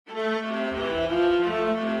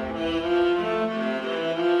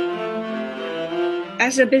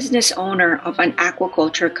As a business owner of an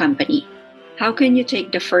aquaculture company, how can you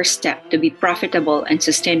take the first step to be profitable and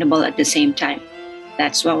sustainable at the same time?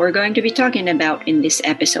 That's what we're going to be talking about in these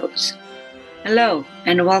episodes. Hello,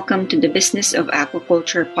 and welcome to the Business of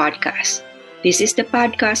Aquaculture podcast. This is the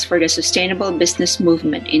podcast for the sustainable business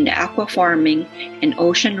movement in the aqua farming and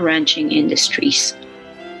ocean ranching industries.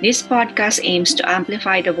 This podcast aims to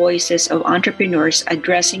amplify the voices of entrepreneurs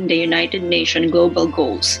addressing the United Nations Global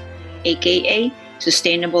Goals, aka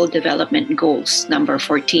Sustainable Development Goals number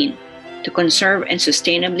 14, to conserve and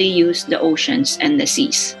sustainably use the oceans and the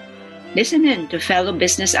seas. Listen in to fellow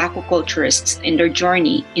business aquaculturists in their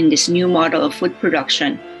journey in this new model of food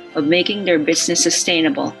production, of making their business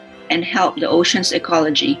sustainable and help the ocean's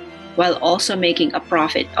ecology while also making a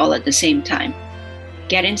profit all at the same time.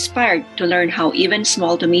 Get inspired to learn how even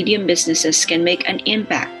small to medium businesses can make an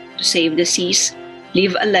impact to save the seas,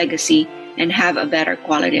 leave a legacy, and have a better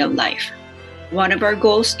quality of life. One of our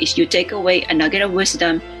goals is you take away a nugget of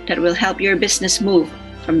wisdom that will help your business move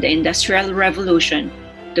from the Industrial Revolution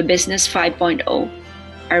to Business 5.0.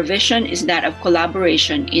 Our vision is that of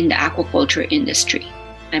collaboration in the aquaculture industry.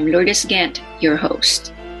 I'm Lourdes Gant, your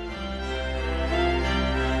host.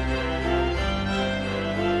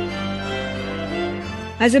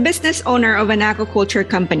 As a business owner of an aquaculture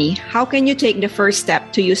company, how can you take the first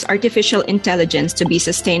step to use artificial intelligence to be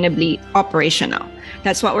sustainably operational?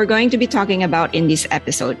 That's what we're going to be talking about in this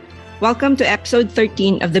episode. Welcome to episode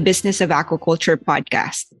 13 of the Business of Aquaculture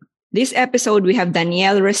podcast. This episode, we have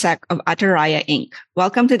Daniel Russek of Atarraya.Ai.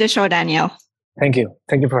 Welcome to the show, Daniel. Thank you.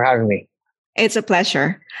 Thank you for having me. It's a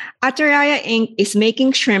pleasure. Atarraya.Ai is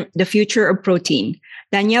making shrimp the future of protein.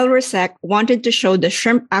 Daniel Russek wanted to show the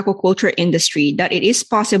shrimp aquaculture industry that it is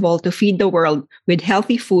possible to feed the world with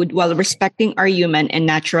healthy food while respecting our human and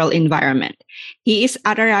natural environment. He is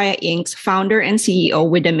Atarraya.Ai.'s founder and CEO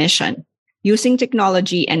with a mission, using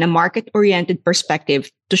technology and a market-oriented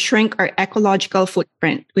perspective to shrink our ecological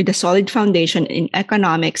footprint with a solid foundation in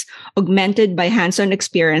economics, augmented by hands-on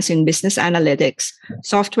experience in business analytics,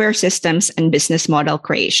 software systems, and business model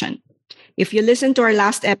creation. If you listen to our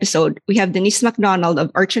last episode, we have Denise McDonald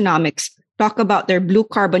of Urchinomics talk about their blue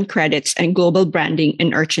carbon credits and global branding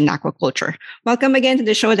in urchin aquaculture. Welcome again to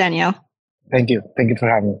the show, Daniel. Thank you. Thank you for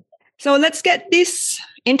having me. So let's get this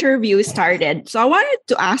interview started. So I wanted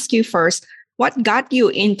to ask you first, what got you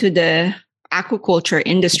into the aquaculture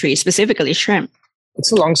industry, specifically shrimp?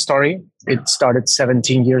 It's a long story. It started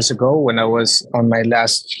 17 years ago when I was on my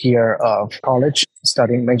last year of college,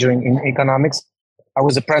 majoring in economics. I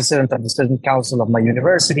was the president of the student council of my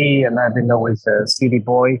university, and I've been always a city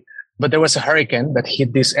boy. But there was a hurricane that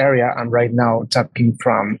hit this area. I'm right now talking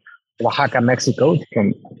from Oaxaca, Mexico,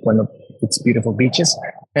 from one of its beautiful beaches.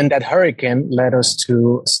 And that hurricane led us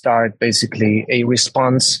to start basically a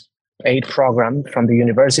response aid program from the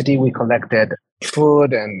university. We collected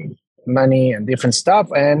food and money and different stuff,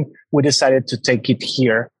 and we decided to take it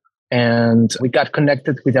here. And we got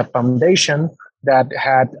connected with a foundation that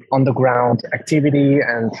had on-the-ground activity,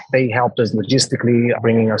 and they helped us logistically,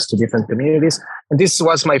 bringing us to different communities. And this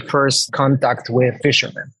was my first contact with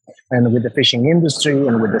fishermen and with the fishing industry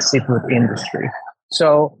and with the seafood industry.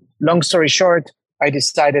 So long story short, I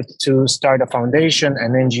decided to start a foundation,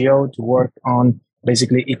 an NGO, to work on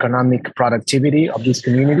basically economic productivity of these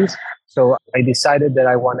communities. So I decided that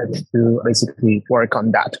I wanted to basically work on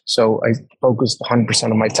that. So I focused 100%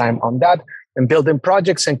 of my time on that and building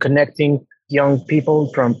projects and connecting young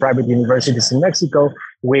people from private universities in Mexico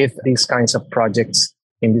with these kinds of projects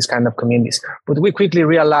in these kind of communities. But we quickly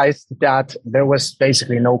realized that there was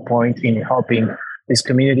basically no point in helping these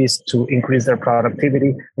communities to increase their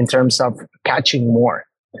productivity in terms of catching more,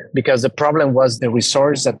 because the problem was the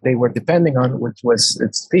resource that they were depending on, which was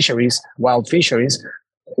its fisheries, wild fisheries,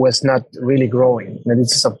 was not really growing. And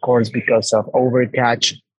this is, of course, because of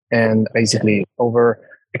overcatch and basically over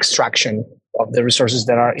extraction of the resources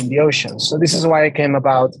that are in the ocean. So this is why I came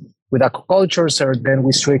about with aquaculture. So then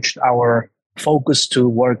we switched our focus to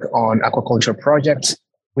work on aquaculture projects.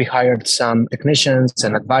 We hired some technicians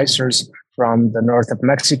and advisors from the north of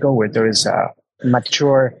Mexico, where there is a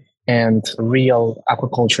mature and real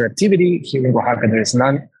aquaculture activity. Here in Oaxaca, there is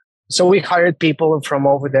none. So we hired people from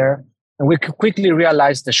over there, and we quickly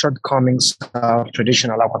realized the shortcomings of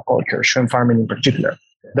traditional aquaculture, shrimp farming in particular.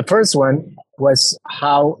 The first one was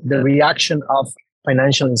how the reaction of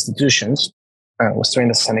financial institutions, I was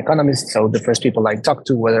trained as an economist, so the first people I talked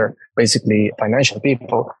to were basically financial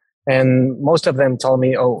people. And most of them told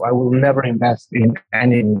me, oh, I will never invest in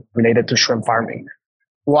anything related to shrimp farming.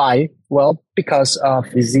 Why? Well, because of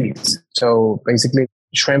disease. So basically,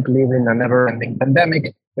 shrimp live in a never-ending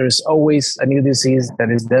pandemic. There's always a new disease that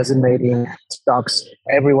is decimating stocks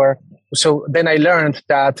everywhere. So then I learned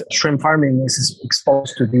that shrimp farming is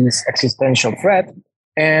exposed to this existential threat.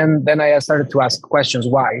 And then I started to ask questions,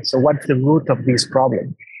 why? So what's the root of this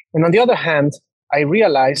problem? And on the other hand, I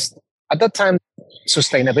realized at that time,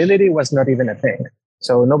 sustainability was not even a thing.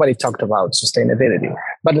 So nobody talked about sustainability,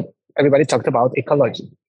 but everybody talked about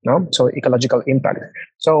ecology, no? So ecological impact.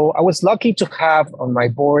 So I was lucky to have on my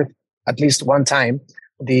board at least one time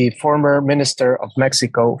the former minister of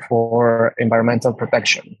Mexico for environmental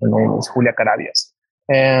protection. Her name is Julia Carabias.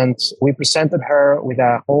 And we presented her with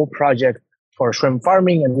a whole project for shrimp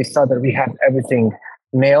farming, and we thought that we had everything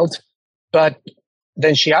nailed. But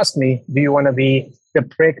then she asked me, do you want to be the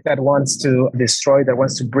prick that wants to destroy, that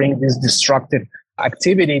wants to bring this destructive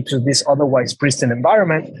activity to this otherwise pristine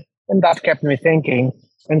environment? And that kept me thinking.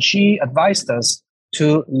 And she advised us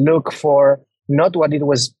to look for not what it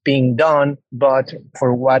was being done, but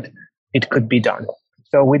for what it could be done.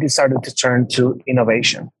 So we decided to turn to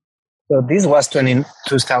innovation. So this was in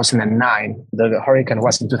 2009. The hurricane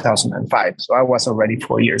was in 2005. So I was already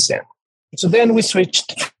 4 years in. So then we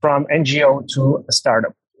switched from NGO to a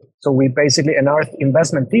startup. So we basically, and our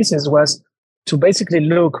investment thesis was to basically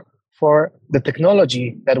look for the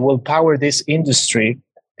technology that will power this industry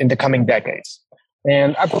in the coming decades.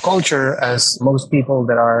 And aquaculture, as most people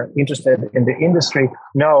that are interested in the industry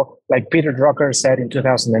know, like Peter Drucker said in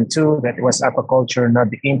 2002, that it was aquaculture,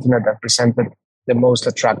 not the internet, that presented the most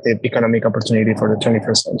attractive economic opportunity for the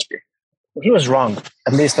 21st century. He was wrong,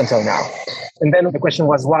 at least until now. And then the question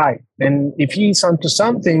was why? And if he's onto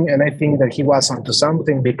something, and I think that he was onto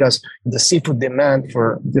something, because the seafood demand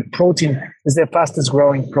for the protein is the fastest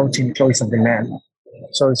growing protein choice of demand.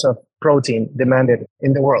 Source of protein demanded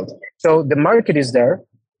in the world. So the market is there.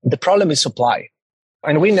 The problem is supply.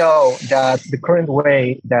 And we know that the current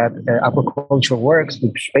way that aquaculture works,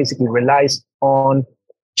 which basically relies on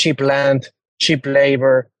cheap land, cheap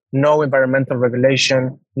labor, no environmental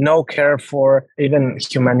regulation, no care for even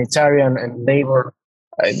humanitarian and labor.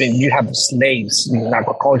 I mean, you have slaves in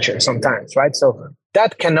aquaculture sometimes, right? So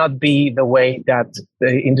that cannot be the way that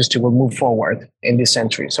the industry will move forward in this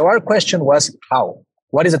century. So our question was how?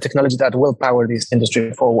 What is the technology that will power this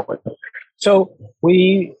industry forward? So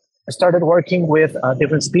we started working with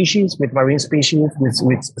different species, with marine species,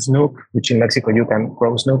 with snook, which in Mexico you can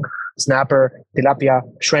grow snook, snapper, tilapia,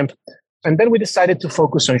 shrimp. And then we decided to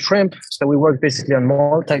focus on shrimp. So we worked basically on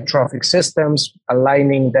multi-trophic systems,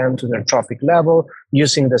 aligning them to their trophic level,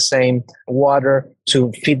 using the same water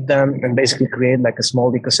to feed them and basically create like a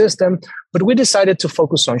small ecosystem. But we decided to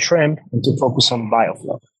focus on shrimp and to focus on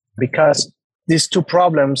bioflow because these two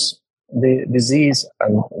problems, the disease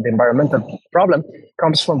and the environmental problem,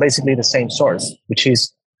 comes from basically the same source, which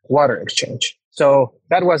is water exchange. So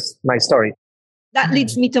that was my story. That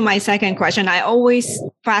leads me to my second question. I always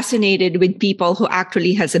fascinated with people who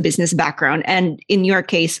actually has a business background and in your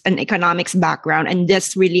case, an economics background, and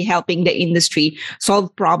that's really helping the industry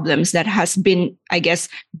solve problems that has been, I guess,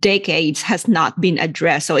 decades has not been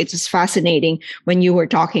addressed. So it's fascinating when you were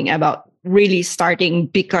talking about really starting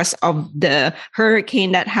because of the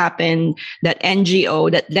hurricane that happened, that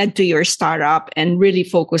NGO that led to your startup, and really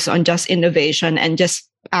focus on just innovation and just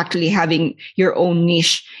actually having your own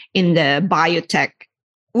niche in the biotech,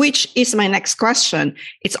 which is my next question.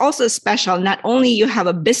 It's also special. Not only you have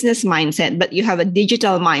a business mindset, but you have a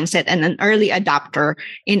digital mindset and an early adopter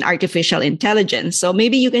in artificial intelligence. So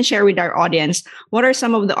maybe you can share with our audience, what are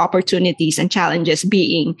some of the opportunities and challenges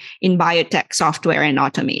being in biotech software and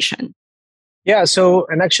automation? Yeah. So,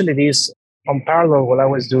 and actually this, on parallel, while I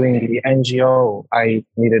was doing the NGO, I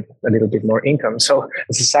needed a little bit more income. So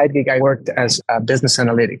as a side gig, I worked as a business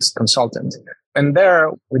analytics consultant. And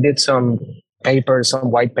there we did some papers,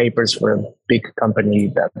 some white papers for a big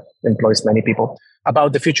company that employs many people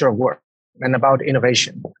about the future of work and about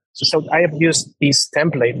innovation. So I have used this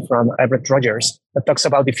template from Everett Rogers that talks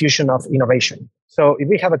about diffusion of innovation. So if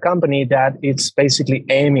we have a company that it's basically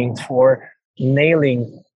aiming for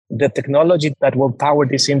nailing the technology that will power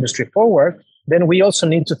this industry forward, then we also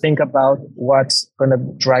need to think about what's going to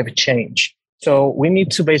drive change. So we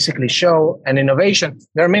need to basically show an innovation.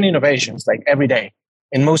 There are many innovations like every day,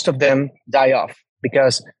 and most of them die off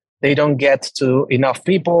because they don't get to enough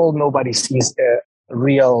people. Nobody sees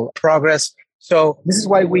real progress. So this is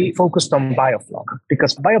why we focused on biofloc,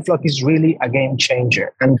 because biofloc is really a game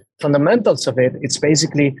changer. And fundamentals of it, it's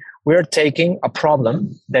basically we're taking a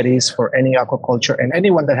problem that is for any aquaculture, and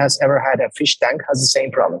anyone that has ever had a fish tank has the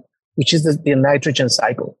same problem, which is the nitrogen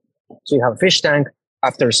cycle. So you have a fish tank,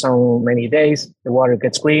 After so many days, the water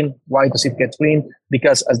gets green. Why does it get green?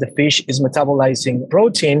 Because as the fish is metabolizing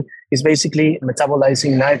protein, it's basically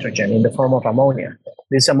metabolizing nitrogen in the form of ammonia.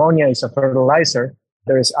 This ammonia is a fertilizer.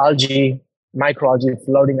 There is algae, microalgae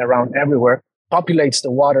floating around everywhere, populates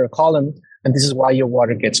the water column, and this is why your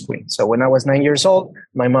water gets green. So when I was 9 years old,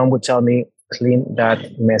 my mom would tell me, clean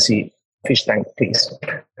that messy fish tank, please.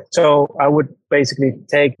 So I would basically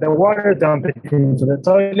take the water, dump it into the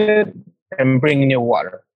toilet, and bring new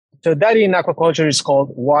water. So that in aquaculture is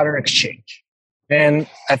called water exchange. And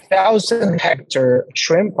 1,000-hectare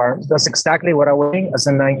shrimp farm does exactly what I was doing as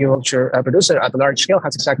a 9-year-old producer at a large scale,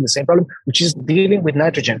 has exactly the same problem, which is dealing with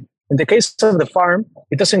nitrogen. In the case of the farm,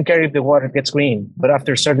 it doesn't care if the water gets green, but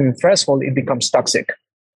after a certain threshold, it becomes toxic.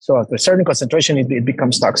 So after a certain concentration, it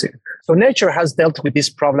becomes toxic. So nature has dealt with this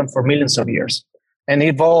problem for millions of years and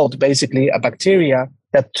evolved basically a bacteria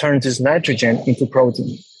that turns this nitrogen into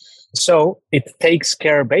protein. So it takes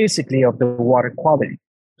care basically of the water quality.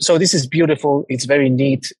 So this is beautiful. It's very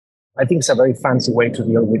neat. I think it's a very fancy way to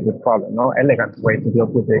deal with the problem, no elegant way to deal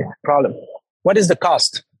with the problem. What is the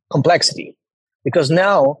cost? Complexity. Because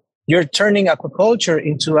now you're turning aquaculture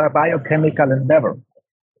into a biochemical endeavor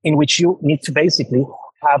in which you need to basically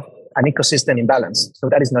have an ecosystem in balance. So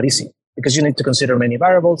that is not easy because you need to consider many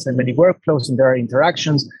variables and many workflows and there are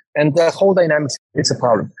interactions and the whole dynamics is a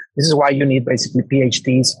problem. This is why you need basically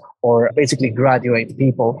PhDs or basically graduate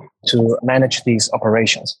people to manage these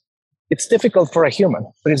operations. It's difficult for a human,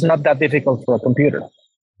 but it's not that difficult for a computer.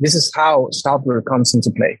 This is how software comes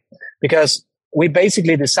into play because we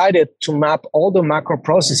basically decided to map all the macro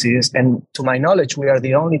processes. And to my knowledge, we are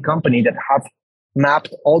the only company that have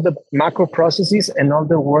mapped all the macro processes and all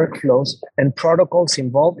the workflows and protocols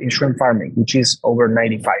involved in shrimp farming, which is over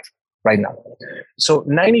 95 right now. So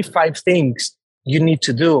 95 things you need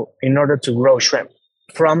to do in order to grow shrimp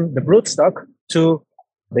from the broodstock to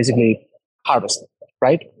basically harvest,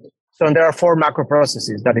 right? So there are 4 macro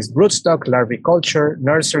processes. That is broodstock, larviculture,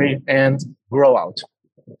 nursery, and grow out.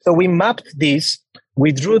 So we mapped these.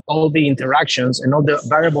 We drew all the interactions and all the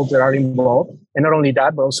variables that are involved. And not only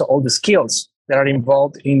that, but also all the skills that are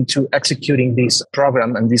involved into executing this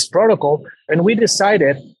program and this protocol. And we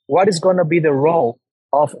decided what is going to be the role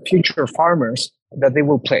of future farmers that they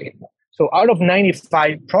will play. So out of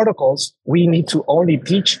 95 protocols, we need to only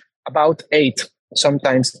teach about 8,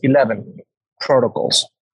 sometimes 11 protocols.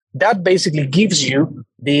 That basically gives you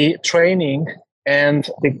the training and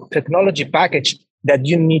the technology package that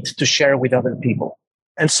you need to share with other people.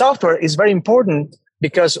 And software is very important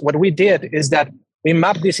because what we did is that we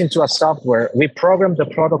mapped this into a software. We programmed the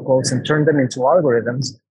protocols and turned them into algorithms.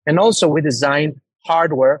 And also we designed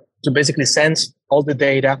hardware to basically sense all the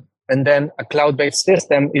data. And then a cloud-based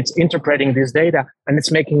system, it's interpreting this data and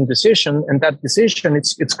it's making a decision. And that decision,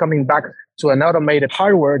 it's coming back to an automated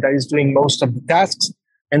hardware that is doing most of the tasks.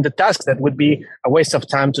 And the tasks that would be a waste of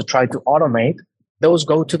time to try to automate, those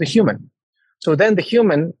go to the human. So then the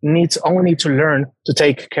human needs only to learn to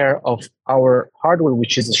take care of our hardware,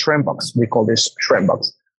 which is the shrimp box. We call this shrimp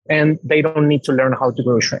box. And they don't need to learn how to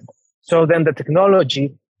grow shrimp. So then the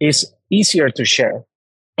technology is easier to share.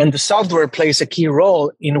 And the software plays a key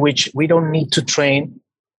role in which we don't need to train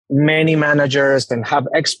many managers and have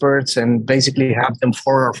experts and basically have them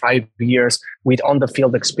 4 or 5 years with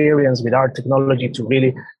on-the-field experience with our technology to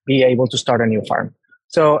really be able to start a new farm.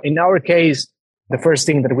 So in our case, the first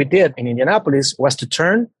thing that we did in Indianapolis was to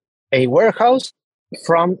turn a warehouse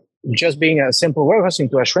from just being a simple warehouse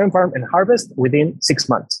into a shrimp farm and harvest within 6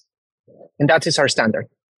 months. And that is our standard.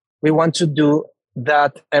 We want to do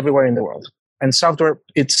that everywhere in the world. And software,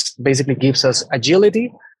 it's basically gives us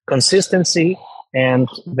agility, consistency, and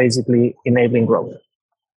basically enabling growth.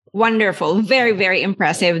 Wonderful. Very, very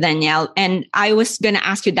impressive, Danielle. And I was going to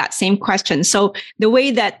ask you that same question. So the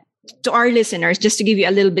way that to our listeners, just to give you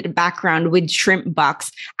a little bit of background with Shrimp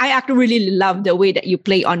Box, I actually really love the way that you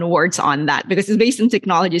play on words on that because it's based on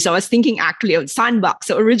technology. So I was thinking actually of Sandbox.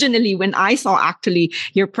 So originally when I saw actually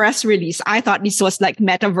your press release, I thought this was like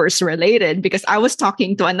metaverse related because I was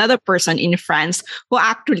talking to another person in France who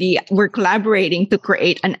actually were collaborating to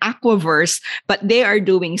create an aquaverse, but they are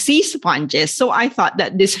doing sea sponges. So I thought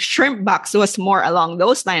that this Shrimp Box was more along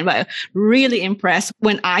those lines, but really impressed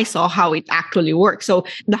when I saw how it actually works. So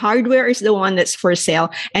the hardware is the one that's for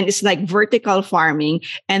sale and it's like vertical farming.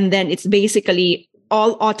 And then it's basically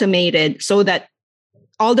all automated so that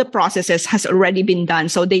all the processes has already been done.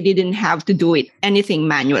 So they didn't have to do it anything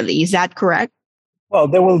manually. Is that correct? Well,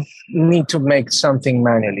 they will need to make something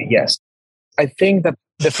manually. Yes. I think that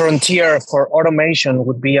the frontier for automation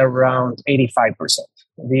would be around 85%.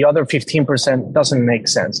 The other 15% doesn't make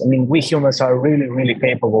sense. I mean, we humans are really, really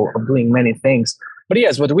capable of doing many things. But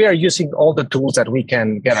yes, but we are using all the tools that we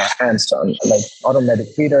can get our hands on, like automatic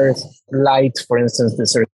feeders, light, for instance, the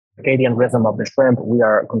circadian rhythm of the shrimp. We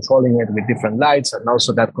are controlling it with different lights, and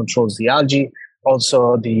also that controls the algae.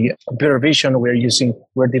 Also, the computer vision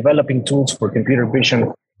we're developing tools for computer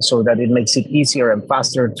vision so that it makes it easier and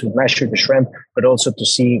faster to measure the shrimp, but also to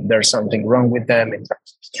see if there's something wrong with them in terms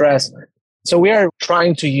of stress. So we are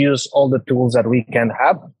trying to use all the tools that we can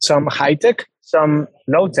have, some high tech, some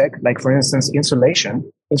low tech, like for instance, insulation.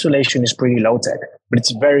 Insulation is pretty low tech, but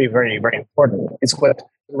it's very, very, very important. It's what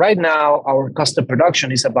right now our cost of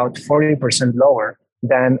production is about 40% lower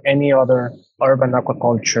than any other urban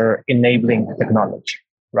aquaculture enabling technology,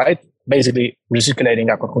 right? Basically recirculating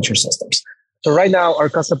aquaculture systems. So right now our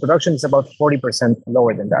cost of production is about 40%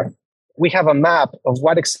 lower than that. We have a map of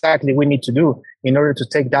what exactly we need to do in order to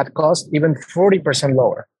take that cost even 40%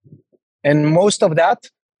 lower. And most of that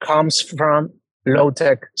comes from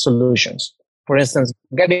low-tech solutions. For instance,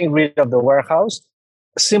 getting rid of the warehouse,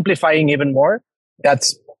 simplifying even more,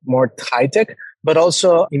 that's more high-tech, but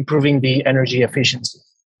also improving the energy efficiency,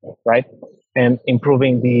 right? And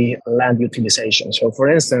improving the land utilization. So for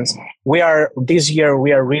instance, this year,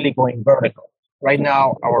 we are really going vertical. Right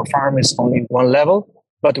now, our farm is only one level,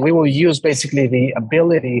 but we will use basically the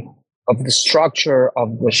ability of the structure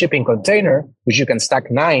of the shipping container, which you can stack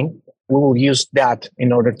 9. We will use that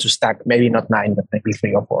in order to stack maybe not 9, but maybe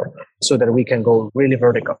 3 or 4, so that we can go really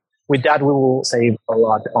vertical. With that, we will save a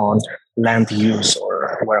lot on land use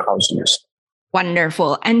or warehouse use.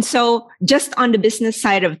 Wonderful. And so just on the business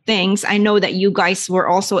side of things, I know that you guys were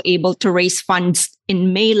also able to raise funds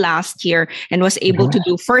in May last year and was able to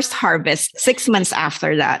do first harvest 6 months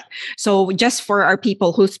after that. So just for our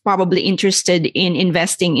people who's probably interested in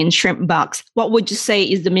investing in shrimp box, what would you say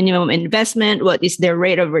is the minimum investment? What is their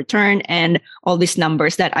rate of return? And all these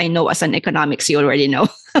numbers that I know as an economics, you already know.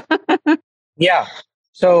 Yeah.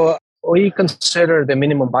 So we consider the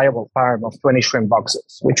minimum viable farm of 20 shrimp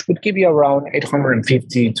boxes, which would give you around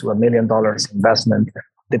 $850 to $1 million investment,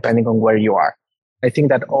 depending on where you are. I think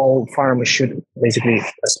that all farmers should basically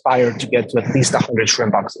aspire to get to at least 100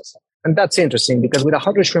 shrimp boxes. And that's interesting because with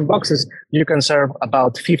 100 shrimp boxes, you can serve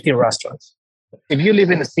about 50 restaurants. If you live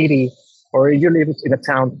in a city or you live in a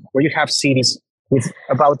town where you have cities with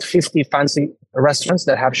about 50 fancy restaurants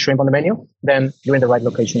that have shrimp on the menu, then you're in the right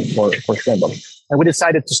location for shrimp box. And we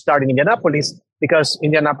decided to start in Indianapolis because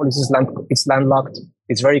Indianapolis is landlocked.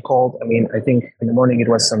 It's very cold. I mean, I think in the morning it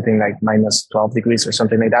was something like minus 12 degrees or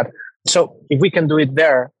something like that. So if we can do it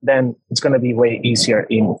there, then it's going to be way easier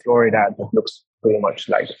in Florida that looks pretty much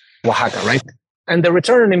like Oaxaca, right? And the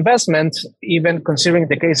return on investment, even considering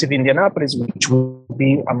the case of Indianapolis, which will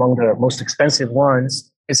be among the most expensive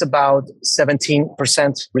ones, is about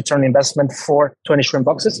 17% return investment for 20 shrimp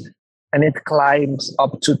boxes. And it climbs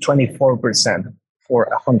up to 24% for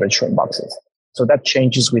 100 shrimp boxes. So that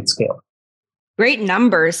changes with scale. Great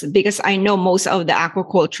numbers, because I know most of the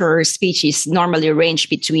aquaculture species normally range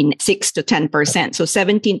between 6 to 10%. So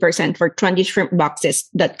 17% for 20 shrimp boxes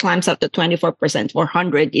that climbs up to 24% for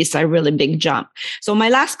 100 is a really big jump. So my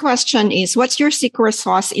last question is, what's your secret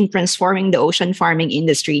sauce in transforming the ocean farming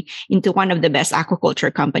industry into one of the best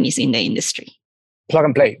aquaculture companies in the industry? Plug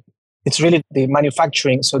and play. It's really the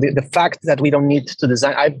manufacturing. So the fact that we don't need to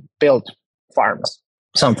design, I've built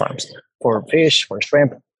some farms for fish, for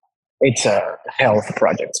shrimp. It's a health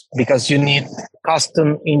project because you need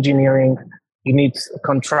custom engineering, you need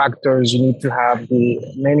contractors, you need to have the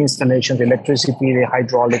main installation, the electricity, the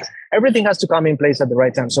hydraulics. Everything has to come in place at the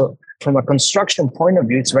right time. So from a construction point of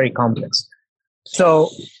view, it's very complex. So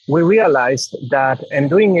we realized that, and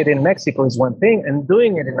doing it in Mexico is one thing, and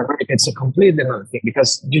doing it in America, it's a completely another thing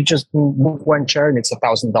because you just move one chair and it's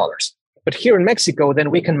 $1,000. But here in Mexico,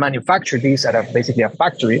 then we can manufacture these at basically a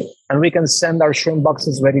factory, and we can send our shrimp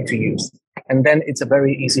boxes ready to use. And then it's a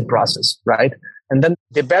very easy process, right? And then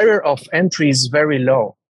the barrier of entry is very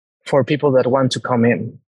low for people that want to come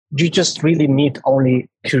in. You just really need only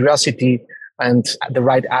curiosity and the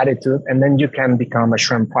right attitude, and then you can become a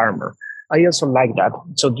shrimp farmer. I also like that.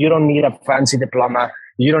 So you don't need a fancy diploma.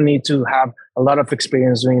 You don't need to have a lot of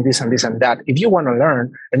experience doing this and this and that. If you want to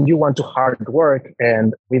learn and you want to hard work,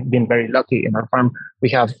 and we've been very lucky in our farm, we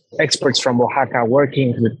have experts from Oaxaca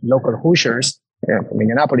working with local Hoosiers from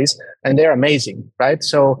Indianapolis, and they're amazing, right?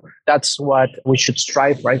 So that's what we should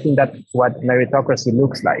strive for. I think that's what meritocracy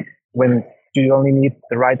looks like when you only need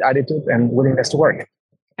the right attitude and willingness to work.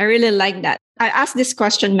 I really like that. I asked this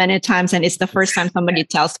question many times, and it's the first time somebody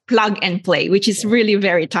tells plug and play, which is really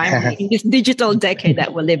very timely in this digital decade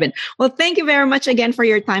that we live in. Well, thank you very much again for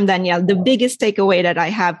your time, Danielle. The biggest takeaway that I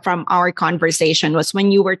have from our conversation was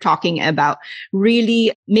when you were talking about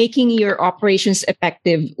really making your operations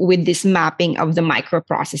effective with this mapping of the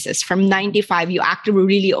microprocesses. From 95, you actually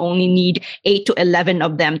really only need 8 to 11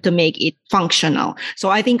 of them to make it functional. So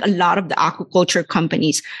I think a lot of the aquaculture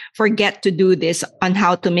companies forget to do this on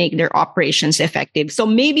how to make their operations effective. So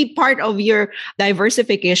maybe part of your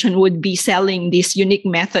diversification would be selling this unique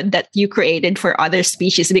method that you created for other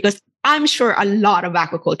species, because I'm sure a lot of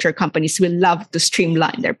aquaculture companies will love to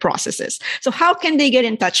streamline their processes. So how can they get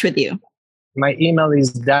in touch with you? My email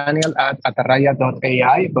is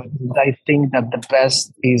Daniel@Atarraya.Ai, but I think that the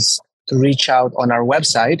best is to reach out on our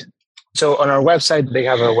website. So on our website, they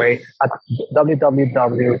have a way at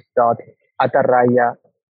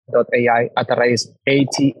www.Atarraya.Ai. Atarraya is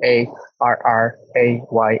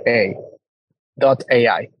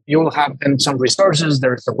ATARRAYA.ai. You will have then some resources.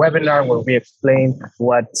 There's a webinar where we explain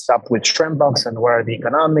what's up with shrimp box and what are the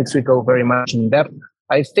economics. We go very much in depth.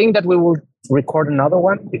 I think that we will record another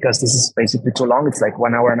one because this is basically too long. It's like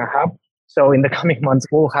 1 hour and a half. So in the coming months,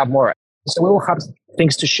 we'll have more. So we will have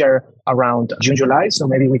things to share around June, July. So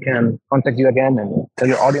maybe we can contact you again and tell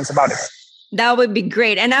your audience about it. That would be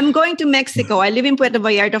great. And I'm going to Mexico. I live in Puerto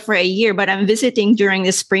Vallarta for a year, but I'm visiting during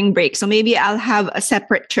the spring break. So maybe I'll have a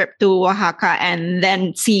separate trip to Oaxaca and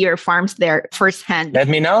then see your farms there firsthand. Let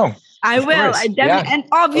me know. I will. I definitely. Yeah. And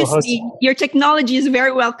obviously, your technology is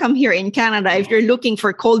very welcome here in Canada. If you're looking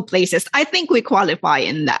for cold places, I think we qualify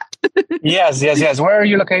in that. Yes. Where are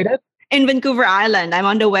you located? In Vancouver Island. I'm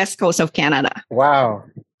on the west coast of Canada. Wow.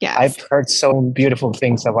 Yes. I've heard so beautiful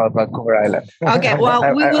things about Vancouver Island. Okay, well,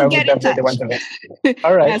 we will get in touch.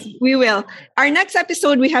 All right. Yes, we will. Our next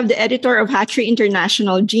episode, we have the editor of Hatchery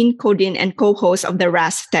International, Jean Codin, and co-host of the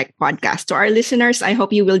RAS Tech podcast. To our listeners, I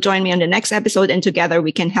hope you will join me on the next episode, and together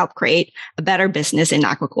we can help create a better business in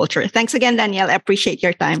aquaculture. Thanks again, Danielle. I appreciate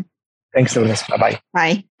your time. Thanks, Lunas. Bye-bye.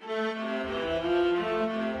 Bye.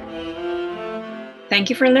 Thank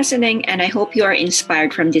you for listening, and I hope you are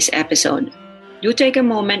inspired from this episode. Do take a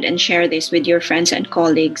moment and share this with your friends and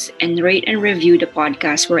colleagues, and rate and review the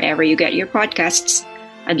podcast wherever you get your podcasts.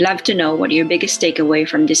 I'd love to know what your biggest takeaway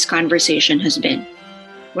from this conversation has been.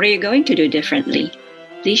 What are you going to do differently?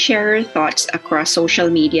 Please share your thoughts across social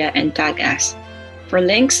media and tag us. For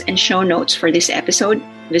links and show notes for this episode,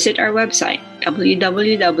 visit our website,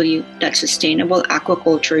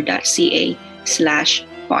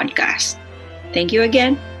 www.sustainableaquaculture.ca/podcast. Thank you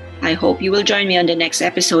again. I hope you will join me on the next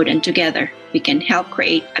episode, and together we can help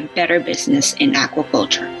create a better business in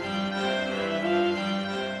aquaculture.